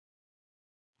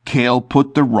Cale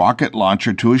put the rocket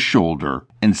launcher to his shoulder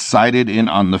and sighted in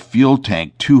on the fuel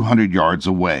tank 200 yards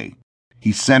away.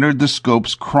 He centered the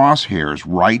scope's crosshairs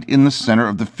right in the center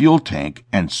of the fuel tank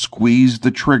and squeezed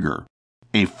the trigger.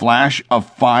 A flash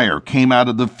of fire came out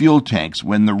of the fuel tanks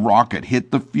when the rocket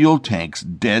hit the fuel tank's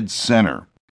dead center.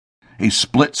 A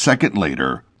split second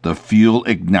later, the fuel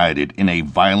ignited in a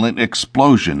violent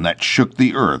explosion that shook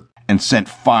the earth and sent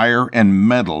fire and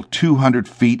metal 200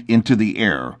 feet into the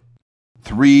air.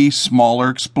 3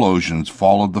 smaller explosions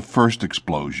followed the first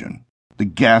explosion. The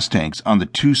gas tanks on the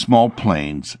 2 small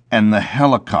planes and the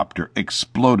helicopter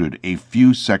exploded a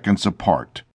few seconds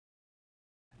apart.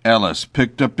 Ellis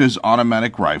picked up his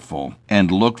automatic rifle and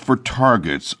looked for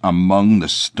targets among the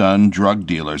stunned drug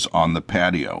dealers on the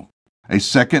patio. A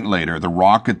second later, the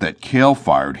rocket that Cale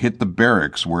fired hit the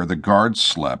barracks where the guards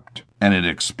slept, and it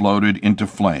exploded into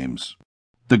flames.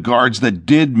 The guards that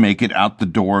did make it out the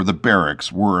door of the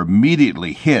barracks were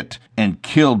immediately hit and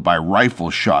killed by rifle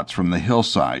shots from the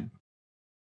hillside.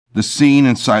 The scene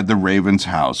inside the Ravens'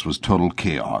 house was total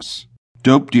chaos.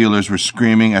 Dope dealers were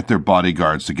screaming at their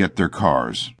bodyguards to get their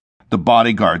cars. The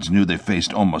bodyguards knew they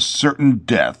faced almost certain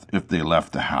death if they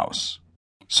left the house.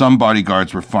 Some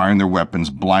bodyguards were firing their weapons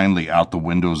blindly out the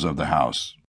windows of the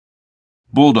house.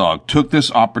 Bulldog took this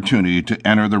opportunity to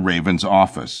enter the Ravens'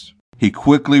 office. He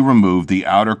quickly removed the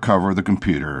outer cover of the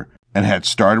computer and had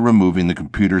started removing the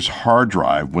computer's hard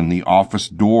drive when the office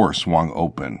door swung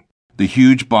open. The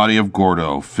huge body of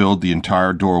Gordo filled the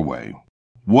entire doorway.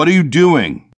 "What are you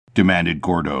doing?" demanded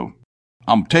Gordo.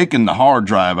 "I'm taking the hard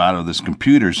drive out of this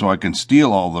computer so I can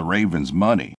steal all the Ravens'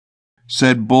 money,"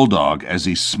 said Bulldog as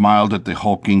he smiled at the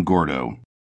hulking Gordo.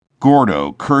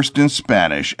 Gordo cursed in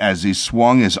Spanish as he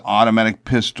swung his automatic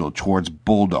pistol towards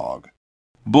Bulldog.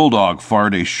 Bulldog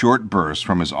fired a short burst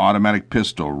from his automatic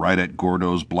pistol right at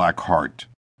Gordo's black heart.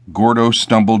 Gordo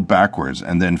stumbled backwards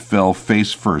and then fell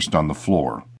face first on the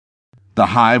floor.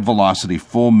 The high-velocity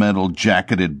full-metal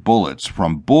jacketed bullets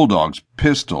from Bulldog's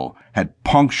pistol had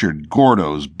punctured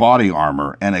Gordo's body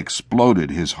armor and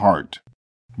exploded his heart.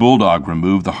 Bulldog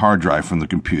removed the hard drive from the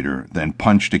computer, then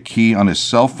punched a key on his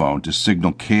cell phone to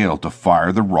signal Cale to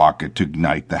fire the rocket to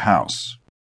ignite the house.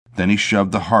 Then he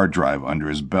shoved the hard drive under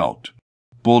his belt.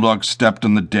 Bulldog stepped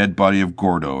on the dead body of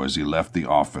Gordo as he left the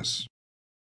office.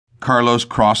 Carlos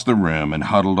crossed the room and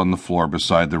huddled on the floor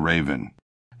beside the Raven.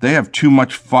 "They have too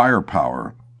much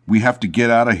firepower. We have to get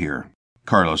out of here,"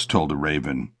 Carlos told the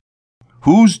Raven.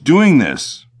 "Who's doing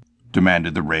this?"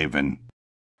 demanded the Raven.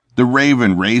 The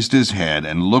Raven raised his head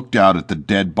and looked out at the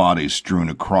dead bodies strewn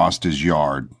across his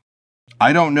yard.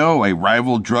 "I don't know, a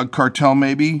rival drug cartel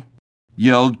maybe?"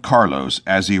 yelled Carlos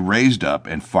as he raised up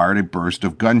and fired a burst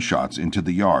of gunshots into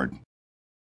the yard.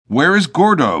 "Where is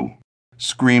Gordo?"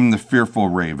 screamed the fearful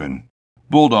Raven.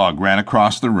 Bulldog ran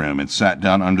across the room and sat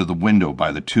down under the window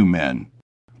by the 2 men.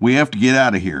 "We have to get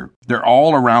out of here. They're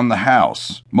all around the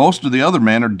house. Most of the other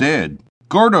men are dead.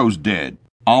 Gordo's dead.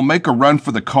 I'll make a run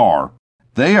for the car.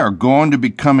 They are going to be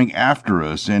coming after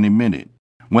us any minute.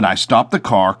 When I stop the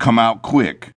car, come out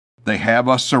quick. They have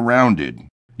us surrounded,"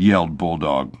 yelled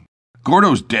Bulldog.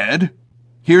 "Gordo's dead?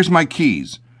 Here's my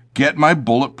keys. Get my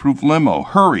bulletproof limo.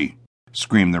 Hurry,"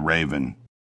 screamed the Raven.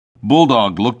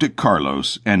 Bulldog looked at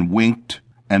Carlos and winked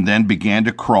and then began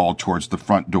to crawl towards the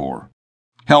front door.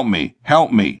 Help me!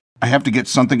 I have to get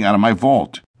something out of my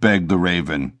vault," begged the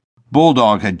Raven.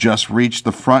 Bulldog had just reached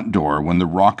the front door when the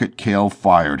rocket Cale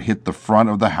fired hit the front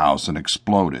of the house and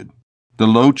exploded. The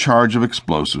low charge of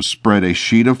explosives spread a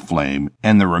sheet of flame,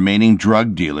 and the remaining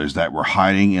drug dealers that were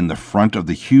hiding in the front of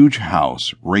the huge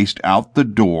house raced out the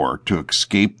door to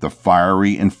escape the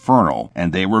fiery inferno,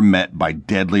 and they were met by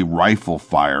deadly rifle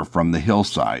fire from the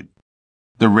hillside.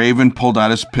 The Raven pulled out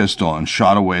his pistol and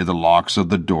shot away the locks of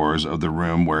the doors of the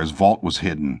room where his vault was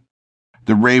hidden.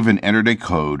 The Raven entered a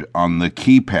code on the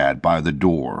keypad by the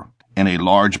door, and a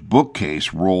large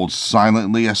bookcase rolled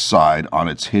silently aside on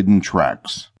its hidden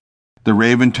tracks. The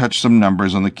Raven touched some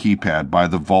numbers on the keypad by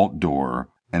the vault door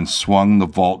and swung the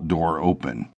vault door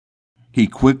open. He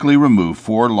quickly removed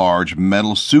 4 large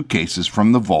metal suitcases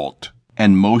from the vault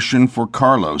and motioned for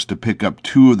Carlos to pick up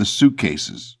 2 of the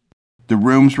suitcases. The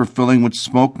rooms were filling with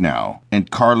smoke now,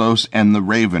 and Carlos and the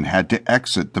Raven had to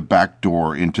exit the back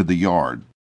door into the yard.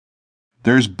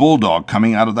 "There's Bulldog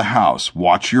coming out of the house.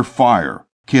 Watch your fire,"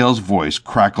 Cale's voice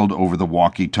crackled over the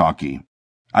walkie-talkie.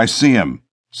 "I see him,"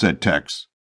 said Tex.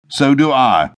 "So do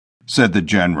I," said the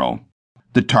general.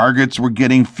 The targets were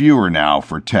getting fewer now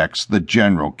for Tex, the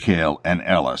general, Cale, and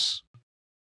Ellis.